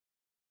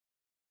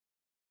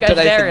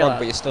Today's the one,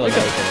 but you're still okay.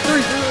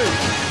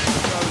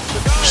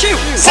 Shoot!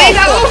 See,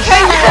 that all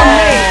came from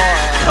me!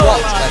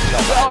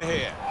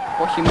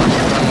 What you mean?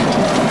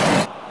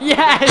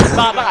 Yes,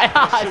 man, I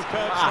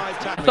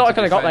thought I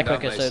could have got there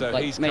quicker, so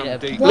like made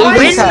it a Why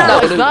is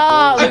that?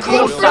 that? I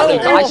called for I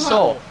three.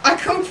 saw. I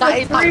called for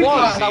That three.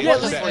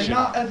 was a free.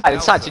 Not a...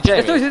 Inside to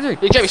Jamie.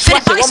 Jamie,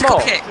 sweat it one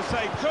more.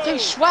 Jamie,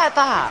 sweat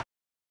that.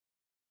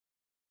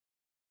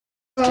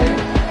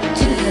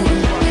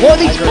 What are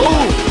these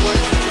balls?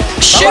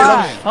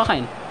 Shoot!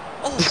 Fine.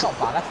 It's not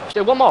bad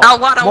effort. One more. I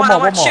want.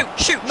 Shoot!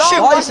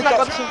 Why is it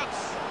not?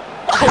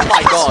 Oh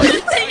my god.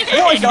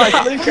 What is guys?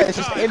 Luca is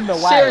just in the way.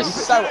 Seriously.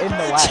 He's so in the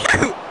way.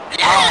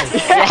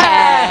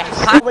 Yeah!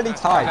 How many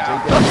times do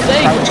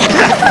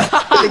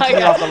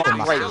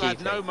you Great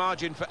no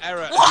margin for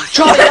error.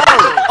 Charlie,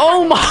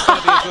 Oh my!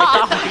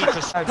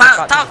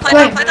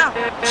 Play down.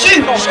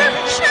 Shoot!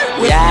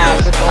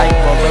 Yeah, good play,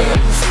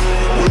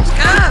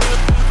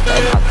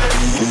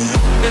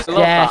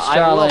 Yes,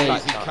 Charlie.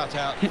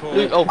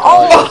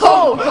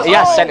 Oh! He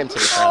has sent him to the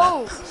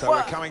fair. So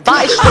we're coming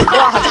That is what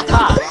has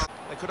passed.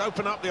 They could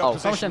open up the Someone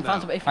opposition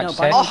fans, but if you Thanks,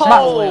 don't buy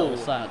Shane. it,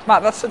 it's sad.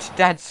 Matt, that's such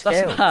dead skill.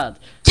 That's bad.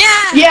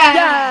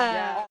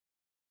 Yeah!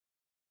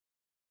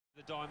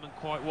 The diamond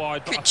quite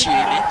wide. Good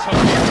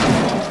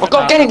Oh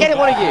god, get it,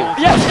 one of you.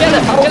 Yes, get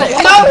it!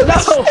 No!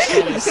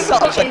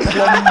 Such a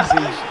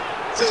clumsy.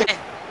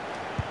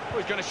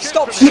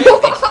 Stop shooting.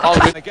 Oh,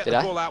 They get did the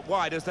I? ball out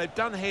wide as they've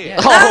done here.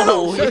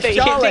 Oh, No, you think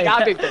Charlie.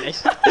 I'd be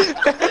finished?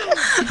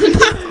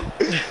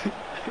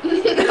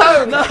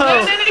 No!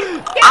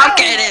 I'll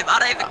get him, I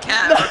don't even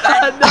care.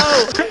 No!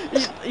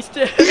 He's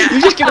still...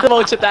 You just give them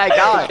all to that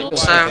guy.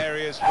 So,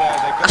 Areas where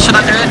they've should I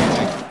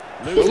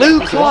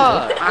Luke,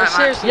 what? Alright,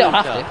 Seriously, You don't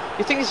have Luca.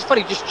 You think this is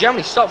funny? Just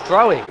generally stop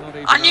throwing. do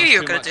it? I knew you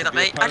were going to do that,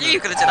 mate. I knew you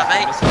were going to do that,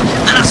 mate.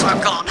 And that's why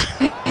I've gone.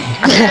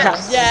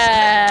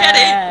 Yeah! Get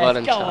it. Well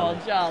done, Come Charlie.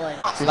 on, Charlie.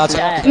 That's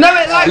Yeah. No,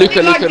 it like Luca,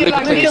 it like Luca, it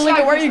like Luca, it's Luca,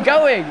 like where are you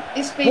going?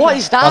 It's been What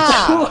is that?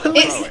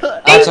 It's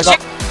That's a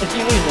If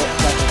you lose it,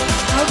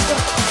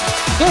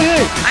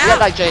 Get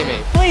that, Jamie.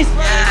 please!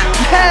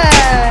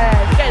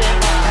 yeah. Get it!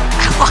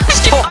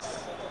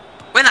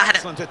 Win that header.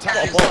 excellent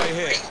attack is right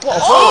here.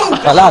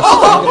 Right, lads,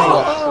 I'm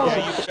gonna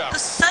watch. The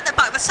centre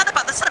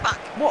back.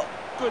 What?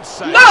 Good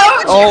save. No!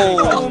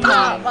 Oh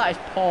man, that is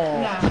poor.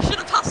 Nah. I should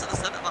have passed to the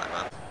centre back,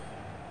 man.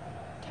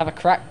 Have a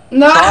crack.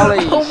 No!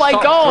 Charlie, Oh my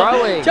stop god!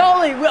 throwing.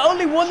 Charlie, we're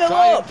only 1-0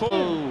 up!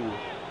 Ooh.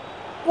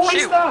 What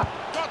is Shoot. that?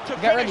 Got to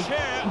Get ready. finish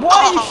here. Why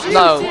are you shooting?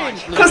 No.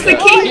 Because the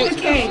king's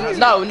the king.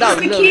 No, Because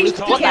the king's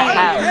the Luca, what the king.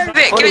 hell?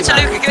 Give it to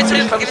Luca,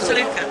 give it to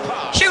Luca.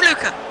 Shoot,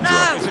 Luca.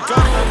 No!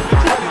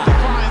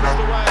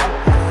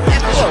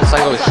 So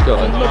I was good.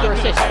 Another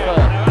assist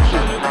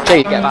for...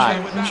 Jamie, get back.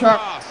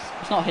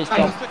 It's not his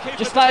job.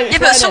 Just like... Yeah,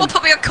 but someone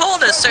put me on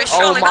corners, so it's Oh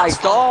surely my Matt's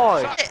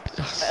fault. god.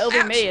 It'll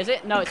be me, is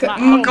it? No, it's Matt.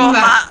 Mm. Go on,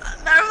 Matt.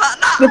 Matt. No, Matt,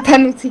 no. The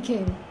penalty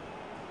king.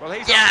 Well,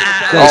 he's Yeah.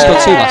 Yeah, he's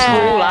got two last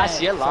night. Oh,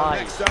 that's your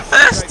line.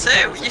 First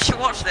two. You should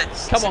watch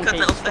this. Come on, It's a good Keith.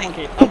 little Come on,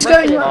 thing. Keith. It's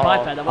going on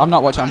right. my iPad. I'm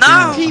not watching.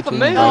 No. Keep it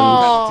moving.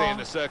 penalty in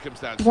the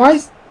circumstances. Why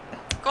is...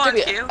 Go on,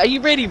 Q. Are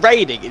you really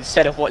raiding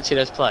instead of watching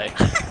us play?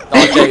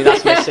 Oh, Jamie,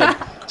 that's missing.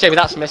 Jamie,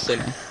 that's missing.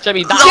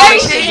 Jamie, that's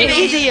missing. You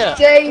idiot.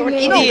 You're an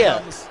Jamie.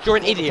 idiot. You're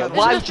an idiot.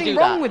 Why would you do There's nothing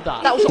wrong that? with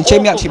that. That was Did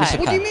Jamie awful actually miss a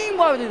pass. What do you mean,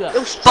 why would we do that? It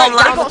was straight Bomb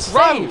down the left.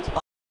 throat.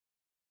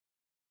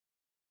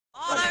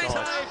 Oh, no, he's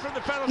not. From the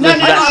penalty. No, You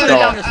no, better no, score.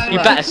 no, You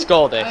no. better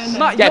score this.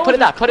 Matt, Yeah, yours put it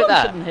there. was Put it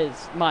closer there. than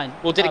his, mine.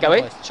 Well, did it go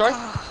in? Sorry.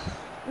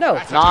 No.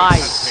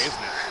 Nice.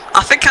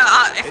 I think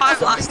if I'm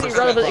last, It's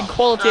irrelevant in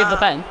quality of the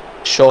pen.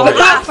 Sure. Look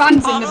at our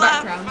fans in the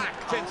background.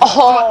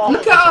 Oh.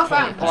 Look at our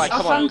fans. Alright,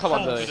 come Our on, fans- come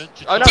on, Billy.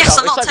 Oh no, yes,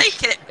 no, I'm not it's like-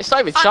 taking it. It's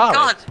like with Thank Charlie.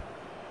 God.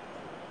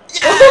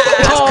 Yeah,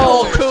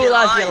 Oh, cool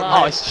as you Oh,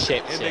 like. it's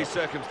shit. In these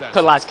circumstances.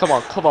 Come on, lads, come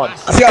on, come on.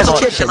 If you Come have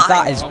on. chipped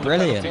that is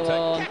brilliant. Come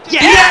on.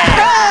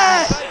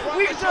 Yes!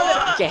 We've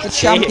done it! Get The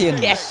champions.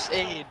 in, Get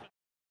in.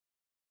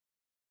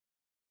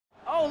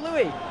 Oh,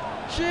 Louis!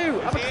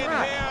 Shoot! Have a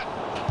crack!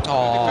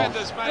 Oh,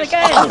 Defenders managed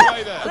Again. to get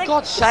away there. For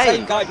God's same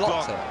sake. guy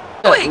blocked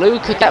it. Wait.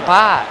 Luca, get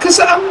back. Because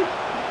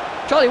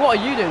Charlie, what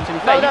are you doing to be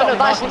fair? No, You got me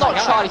that's marking not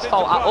that guy. Charlie's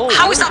fault at all.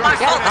 How is that my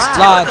Get fault? back.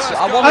 Lads,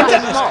 I want I to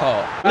don't- win this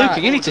cup.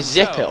 Luca, you need to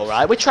zip it,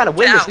 alright? We're trying to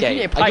win this Yeah. game.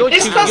 You need a And you're, pipe.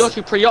 It's too, 'cause- you're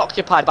too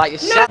preoccupied about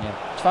yourself.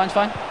 It's fine, it's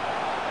fine.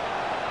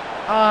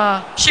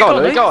 Ah. Shoot, Go on,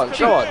 Luke. Louis, go on,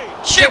 go on.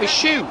 shoot. Jamie,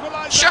 shoot.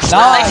 Shush,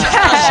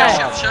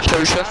 Nice.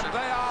 Louis, shush. They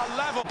are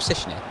level.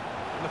 Position here.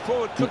 The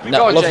forward could be No,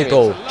 Go on, lovely Jamie.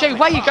 goal. Jamie,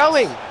 where are you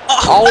going?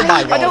 Oh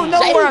my god. I don't know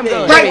where I'm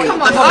going. Right,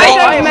 come on, I I don't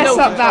have mess no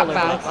up that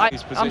control over bad.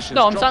 this.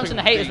 I'm Samson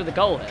the haters with the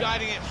goal here.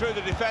 guiding it through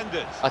the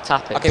defenders. I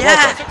tap it. Okay, Yeah.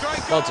 well done.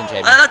 Well done,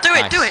 Jamie. Do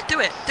it, Nice. do it, do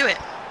it, do it.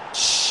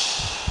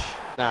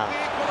 Now.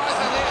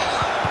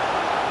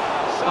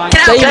 Fine.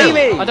 Get out,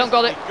 Jamie! I don't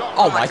got it.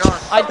 Oh my god.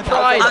 I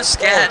tried. I'm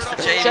scared for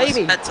James'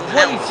 Jamie, mental what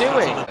are health. you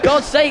doing?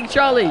 God's sake,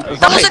 Charlie.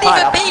 That wasn't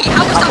even me.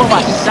 How was I put that me?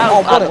 myself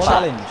Oh, what a at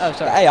challenge. Oh,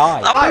 sorry. The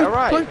AI. Alright,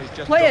 alright. He's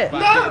just Play dropped it.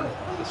 back in.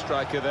 The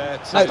striker there.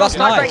 No, that's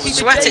nice. He's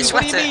Sweat it, Jamie,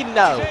 sweat What do it. you mean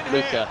no,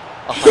 Luca?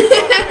 Oh my god.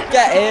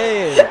 Get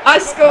in. I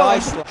scored.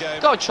 Nice.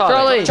 Go on, Charlie.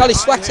 Charlie. Charlie,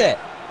 sweat it.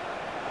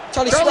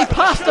 Charlie Charlie swept.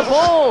 passed the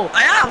ball.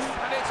 I have.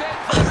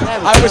 There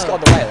we I always go. got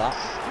in the way of that.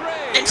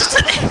 It's just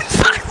an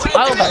impact.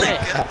 Well done, Nick.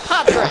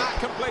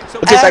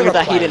 Patrick. Just over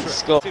that he didn't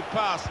score.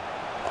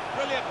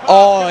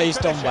 Oh, he's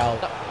done well.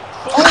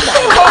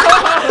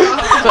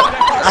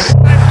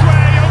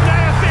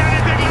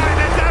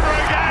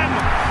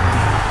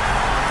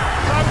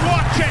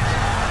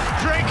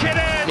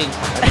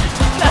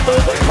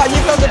 Man,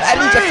 you've not done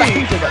any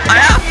defending. I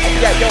have.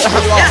 Yeah, you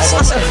are. Yes,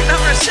 that's a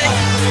number 6.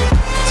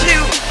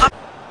 2.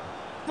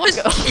 What is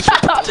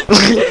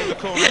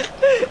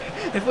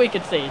If we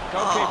could see.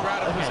 Goalkeeper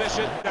out of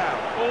position. Down.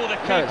 All the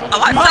keepers. I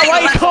like playing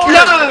wait, left.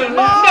 corner.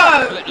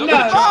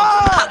 No.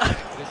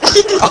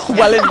 Oh,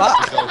 well in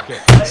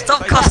that.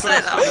 Stop costing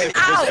it.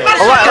 Ow.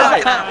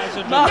 Alright.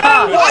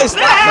 What is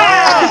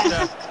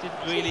that?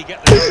 Didn't really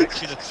get the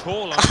direction at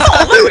all.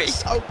 Oh, Louis.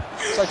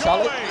 So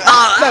Charlie.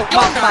 No,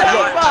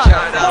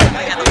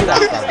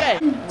 Okay.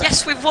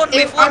 yes, we've won.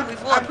 We've I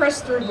won.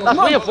 pressed through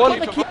ball. We have won.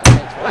 Put the key-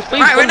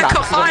 We've Right, we're won in a that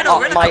cup because final, of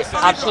we're in a my cup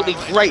final. absolutely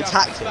great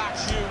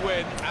tactics. You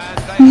win, and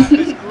they have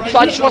this great. So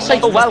I just want to say,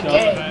 well,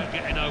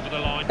 Getting over the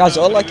line. Guys,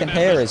 all I can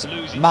hear is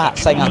Matt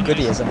saying how good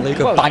he is and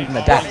Luca banging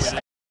the desk.